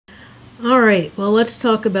Alright, well, let's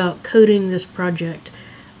talk about coding this project.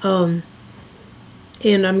 And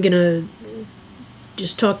I'm going to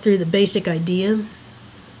just talk through the basic idea,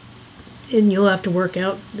 and you'll have to work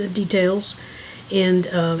out the details and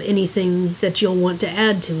anything that you'll want to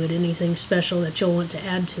add to it, anything special that you'll want to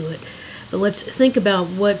add to it. But let's think about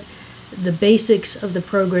what the basics of the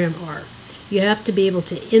program are. You have to be able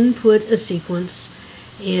to input a sequence,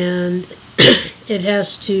 and it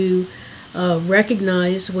has to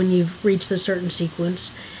recognize when you've reached a certain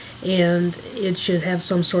sequence, and it should have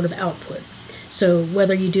some sort of output. So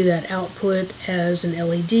whether you do that output as an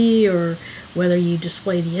LED or whether you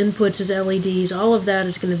display the inputs as LEDs, all of that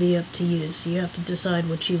is going to be up to you. So you have to decide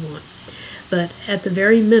what you want. But at the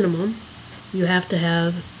very minimum, you have to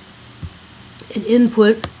have an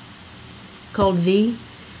input called V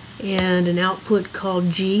and an output called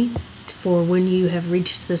G for when you have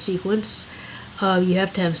reached the sequence. You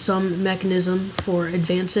have to have some mechanism for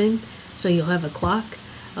advancing, so you'll have a clock,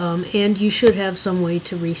 and you should have some way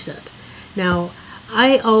to reset. Now,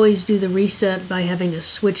 I always do the reset by having a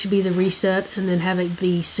switch be the reset and then have it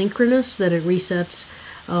be synchronous, that it resets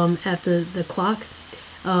at the clock.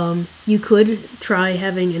 You could try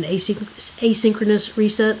having an asynchronous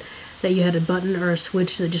reset, that you had a button or a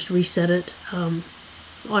switch that just reset it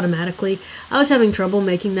automatically. I was having trouble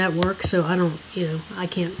making that work, so I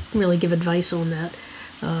can't really give advice on that.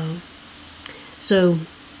 So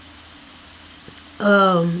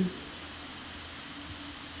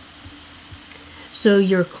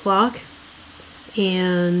your clock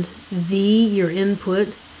and V, your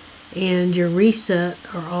input, and your reset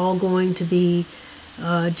are all going to be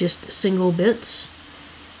just single bits.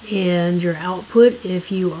 And your output,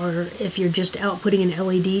 if you're just outputting an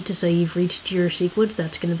LED to say you've reached your sequence,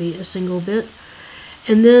 that's going to be a single bit.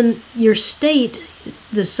 And then your state,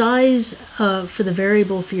 the size for the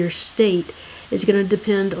variable for your state is going to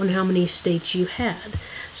depend on how many states you had.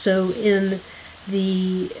 So in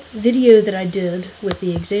the video that I did with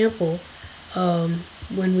the example,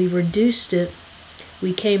 when we reduced it,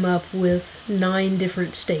 we came up with 9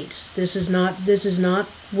 different states. This is not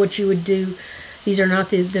what you would do. These are not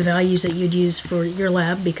the values that you'd use for your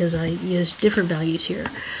lab, because I used different values here.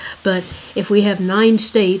 But if we have 9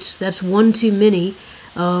 states, that's one too many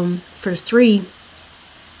for a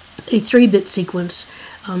 3-bit sequence.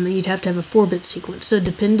 You'd have to have a 4-bit sequence. So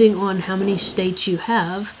depending on how many states you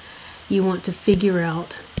have, you want to figure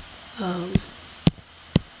out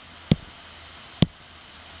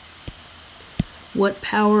what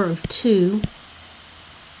power of 2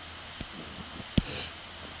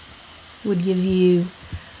 would give you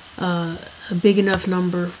a big enough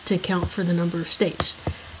number to count for the number of states.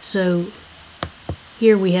 So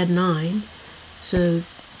here we had 9. So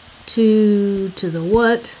 2 to the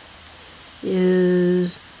what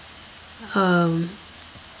is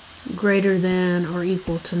greater than or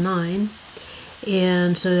equal to 9.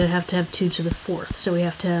 And so they have to have 2 to the 4th. So we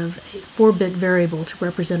have to have a 4-bit variable to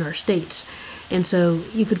represent our states. And so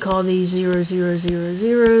you could call these 0, 0, 0,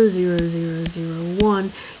 0, 0, 0, 0,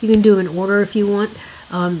 1. You can do them in order if you want.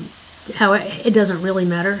 It doesn't really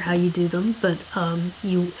matter how you do them, but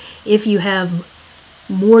if you have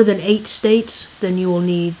more than 8 states, then you will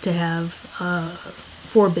need to have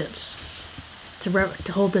 4 bits to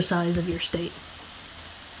hold the size of your state.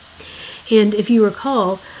 And if you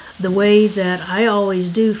recall, the way that I always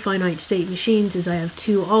do finite state machines is I have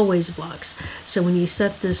 2 always blocks. So when you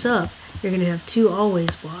set this up, you're going to have 2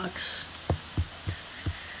 always blocks.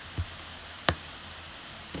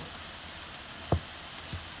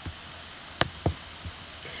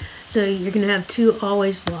 So you're going to have 2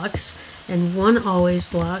 always blocks, and one always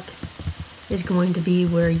block is going to be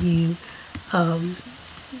where you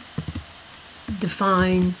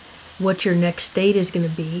define what your next state is going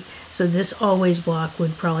to be. So this always block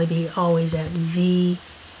would probably be always at V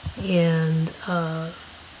and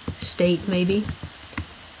state maybe.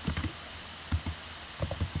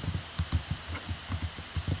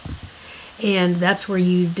 And that's where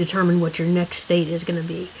you determine what your next state is going to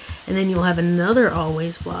be. And then you'll have another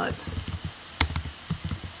always block.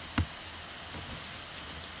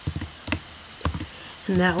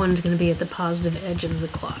 And that one's going to be at the positive edge of the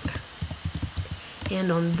clock.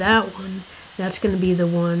 And on that one, that's going to be the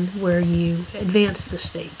one where you advance the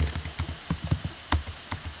state.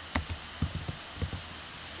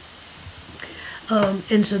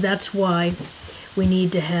 And so that's why we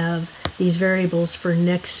need to have these variables for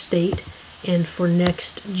next state and for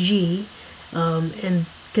next G, and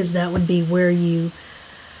because that would be where you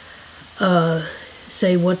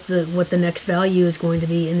say what the next value is going to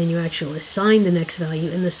be, and then you actually assign the next value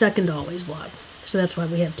in the second always block. So that's why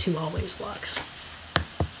we have 2 always blocks.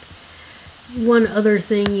 One other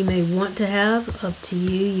thing you may want to have, up to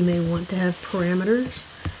you, you may want to have parameters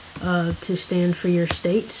to stand for your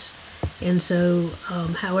states. And so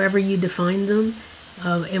however you define them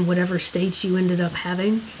and whatever states you ended up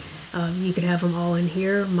having, you could have them all in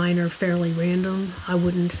here. Mine are fairly random. I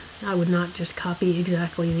would not just copy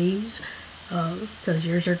exactly these because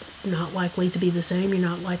yours are not likely to be the same. You're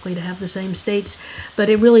not likely to have the same states, but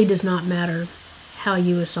it really does not matter how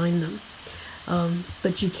you assign them.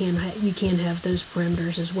 But you can have those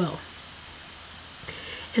parameters as well.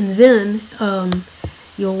 And then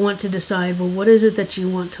you'll want to decide, well, what is it that you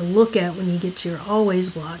want to look at when you get to your always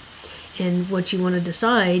block? And what you want to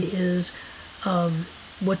decide is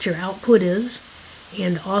what your output is,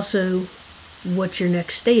 and also what your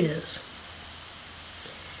next state is.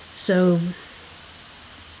 So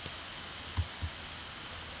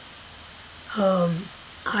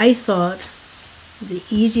I thought the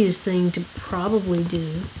easiest thing to probably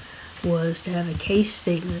do was to have a case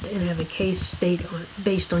statement and have a case state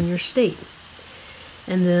based on your state.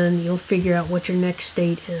 And then you'll figure out what your next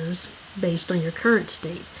state is based on your current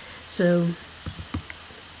state. So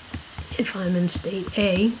if I'm in state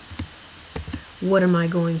A, what am I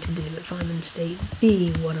going to do? If I'm in state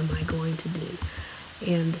B, what am I going to do?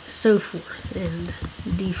 And so forth. And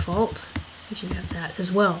default, you should have that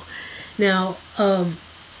as well. Now,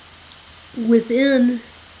 within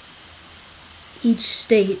each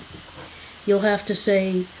state, you'll have to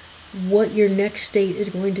say what your next state is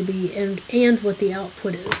going to be and what the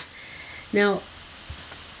output is. Now,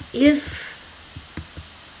 if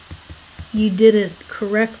you did it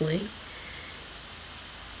correctly,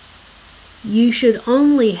 you should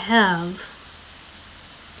only have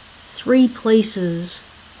 3 places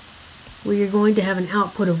where you're going to have an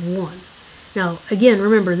output of 1. Now, again,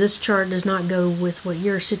 remember, this chart does not go with what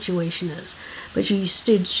your situation is, but you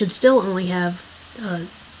should still only have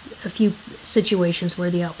a few situations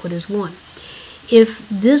where the output is 1. If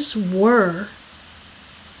this were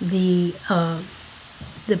the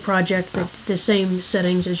project, the same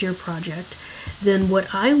settings as your project, then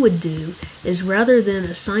what I would do is, rather than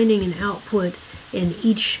assigning an output in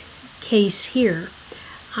each case here,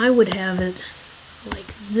 I would have it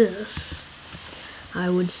like this. I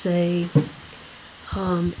would say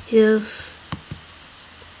if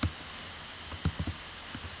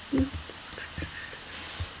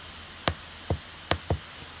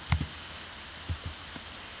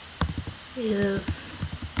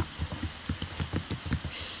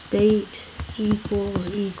state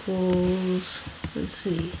equals, let's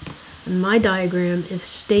see, in my diagram, if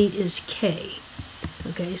state is k.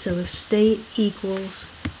 Okay, so if state equals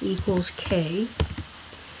k,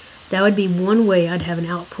 that would be one way I'd have an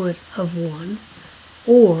output of 1.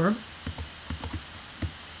 Or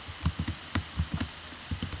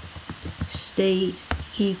state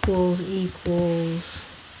equals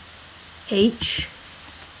h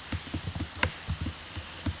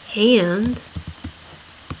and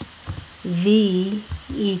v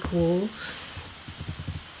equals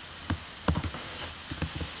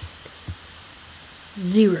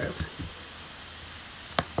 0.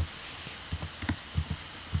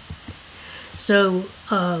 So,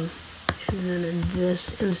 and then in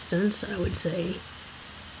this instance, I would say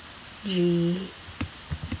G,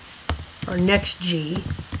 or next G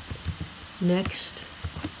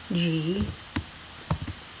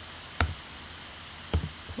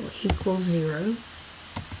will equal 0,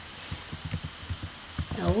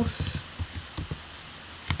 else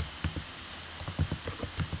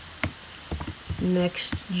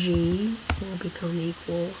next G will become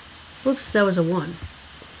equal, whoops, that was a 1.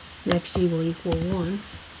 Next G will equal 1,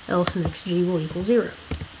 else next G will equal 0.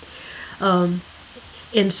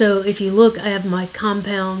 And so if you look, I have my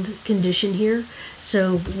compound condition here.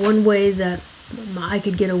 So one way that I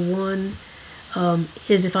could get a 1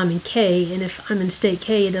 is if I'm in K, and if I'm in state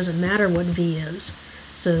K, it doesn't matter what V is.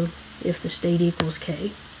 So if the state equals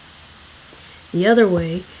K. The other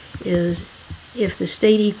way is if the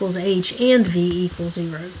state equals H and V equals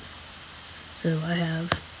 0. So I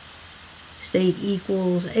have state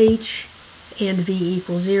equals H and V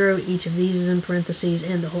equals 0. Each of these is in parentheses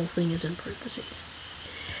and the whole thing is in parentheses.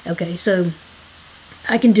 Okay, so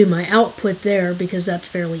I can do my output there because that's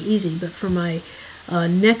fairly easy, but for my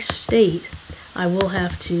next state, I will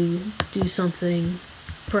have to do something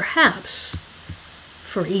perhaps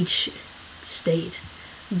for each state.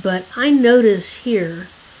 But I notice here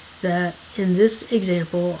that in this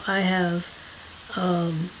example, I have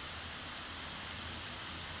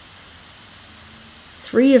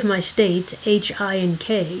 3 of my states, H, I, and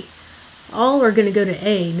K, all are going to go to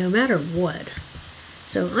A no matter what.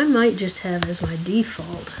 So I might just have as my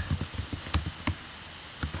default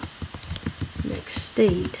next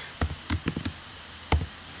state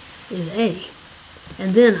is A.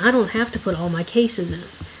 And then I don't have to put all my cases in.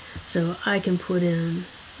 So I can put in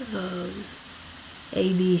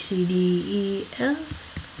A, B, C, D, E, F.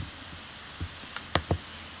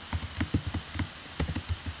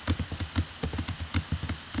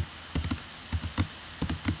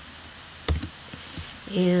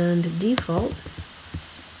 And default.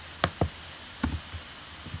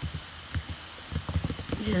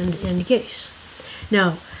 And end case.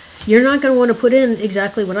 Now, you're not going to want to put in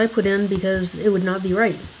exactly what I put in because it would not be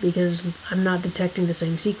right, because I'm not detecting the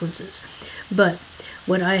same sequences. But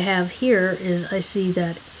what I have here is I see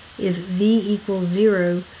that if V equals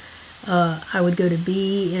 0, I would go to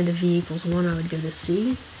B, and if V equals 1, I would go to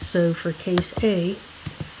C. So for case A,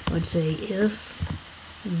 I would say if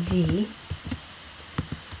V,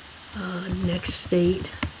 next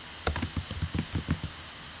state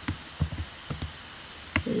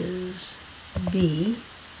is B,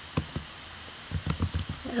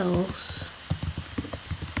 else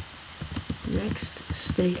next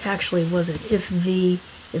state, actually was it if V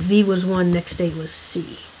was 1, next state was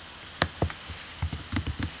C,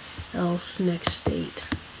 else next state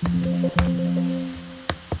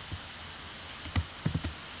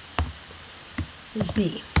is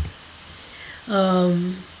B.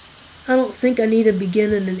 I don't think I need a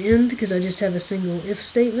begin and an end because I just have a single if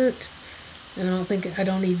statement, and I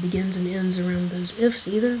don't need begins and ends around those ifs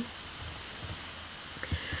either.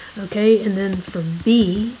 Okay, and then for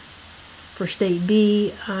B, for state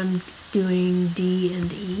B, I'm doing D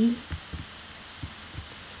and E.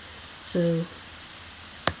 So,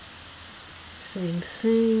 same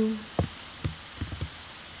thing.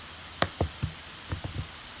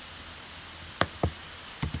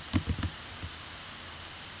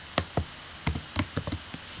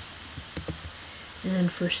 And then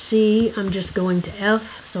for C, I'm just going to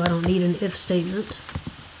F, so I don't need an if statement.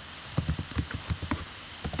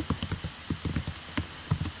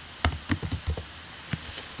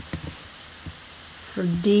 For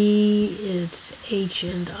D, it's H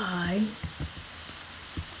and I.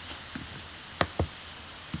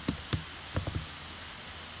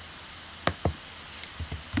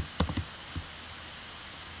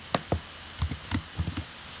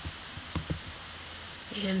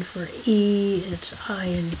 And for E, it's I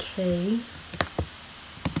and K.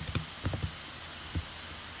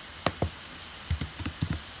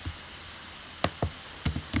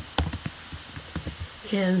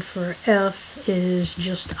 And for F, it is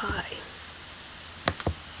just I.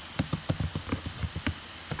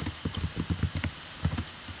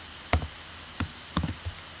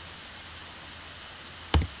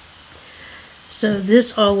 So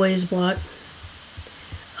this always block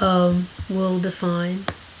will define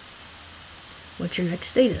what your next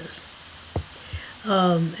state is.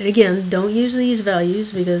 And again, don't use these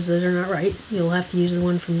values because those are not right. You'll have to use the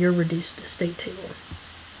one from your reduced state table.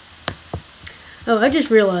 Oh, I just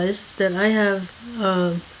realized that I have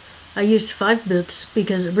I used 5 bits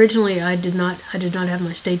because originally I did not have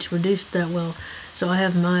my states reduced that well. So I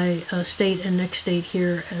have my state and next state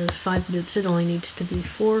here as 5 bits. It only needs to be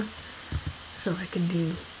 4. So I can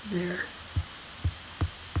do there.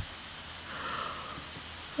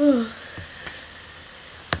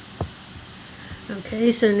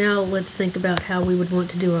 Okay, so now let's think about how we would want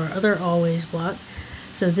to do our other always block.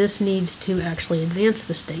 So this needs to actually advance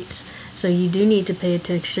the states. So you do need to pay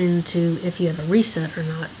attention to if you have a reset or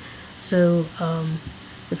not. So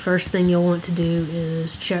the first thing you'll want to do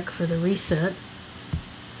is check for the reset.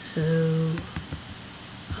 So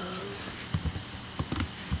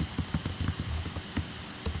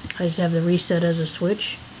I just have the reset as a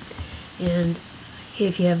switch, and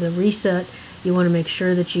if you have the reset, you want to make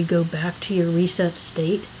sure that you go back to your reset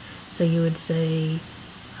state. So you would say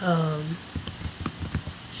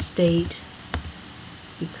state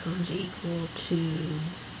becomes equal to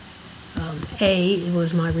A, it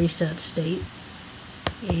was my reset state,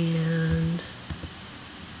 and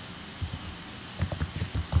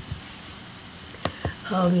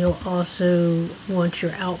you'll also want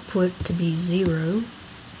your output to be 0.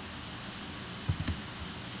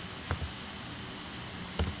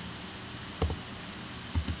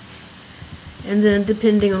 And then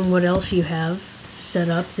depending on what else you have set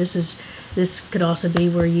up, this could also be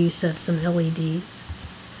where you set some LEDs.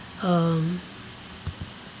 And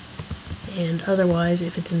otherwise,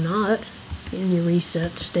 if it's not in your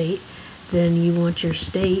reset state, then you want your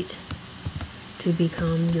state to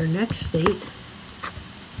become your next state.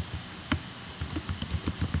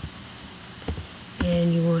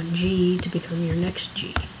 And you want G to become your next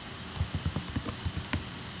G.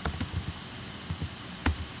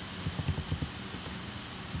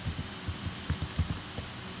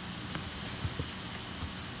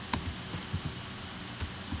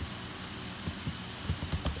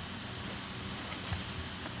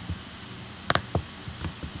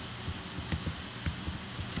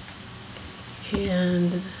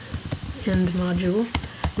 end module.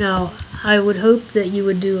 Now, I would hope that you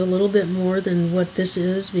would do a little bit more than what this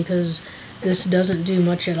is, because this doesn't do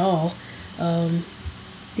much at all.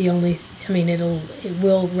 The only, I mean, it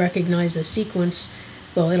will recognize the sequence.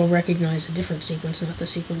 Well, it'll recognize a different sequence, not the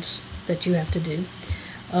sequence that you have to do.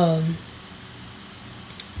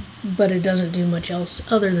 But it doesn't do much else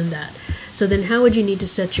other than that. So then how would you need to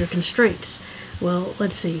set your constraints? Well,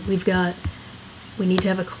 let's see. We need to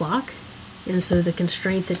have a clock. And so the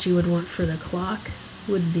constraint that you would want for the clock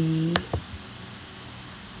would be,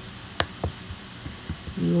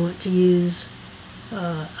 you want to use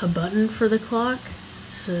a button for the clock.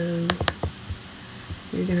 So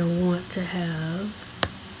you're going to want to have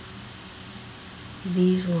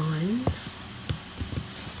these lines.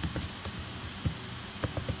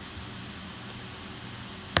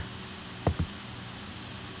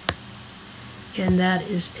 And that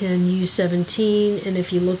is pin U17, and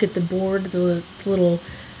if you look at the board, the little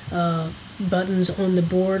buttons on the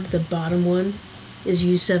board, the bottom one is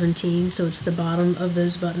U17, so it's the bottom of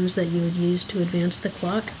those buttons that you would use to advance the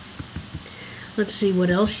clock. Let's see what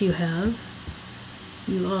else you have.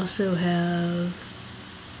 You also have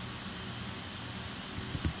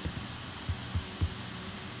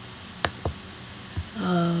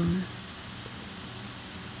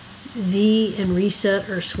V and reset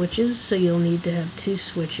are switches, so you'll need to have 2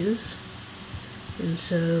 switches. And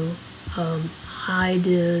so I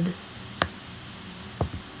did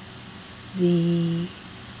the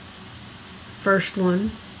first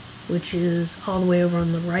one, which is all the way over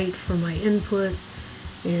on the right for my input,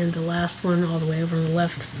 and the last one all the way over on the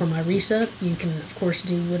left for my reset. You can, of course,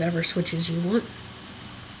 do whatever switches you want.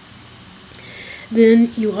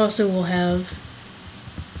 Then you also will have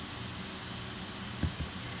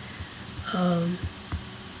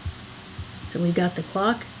so we got the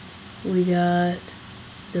clock, we got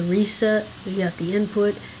the reset, we got the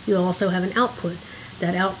input. You also have an output.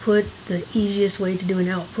 That output, the easiest way to do an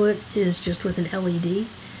output is just with an LED.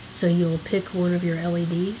 So you'll pick one of your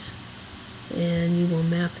LEDs and you will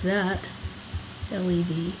map that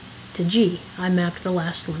LED to G. I mapped the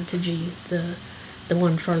last one to G, the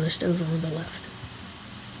one farthest over on the left.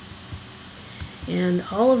 And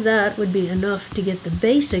all of that would be enough to get the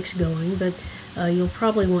basics going, but you'll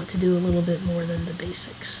probably want to do a little bit more than the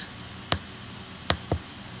basics.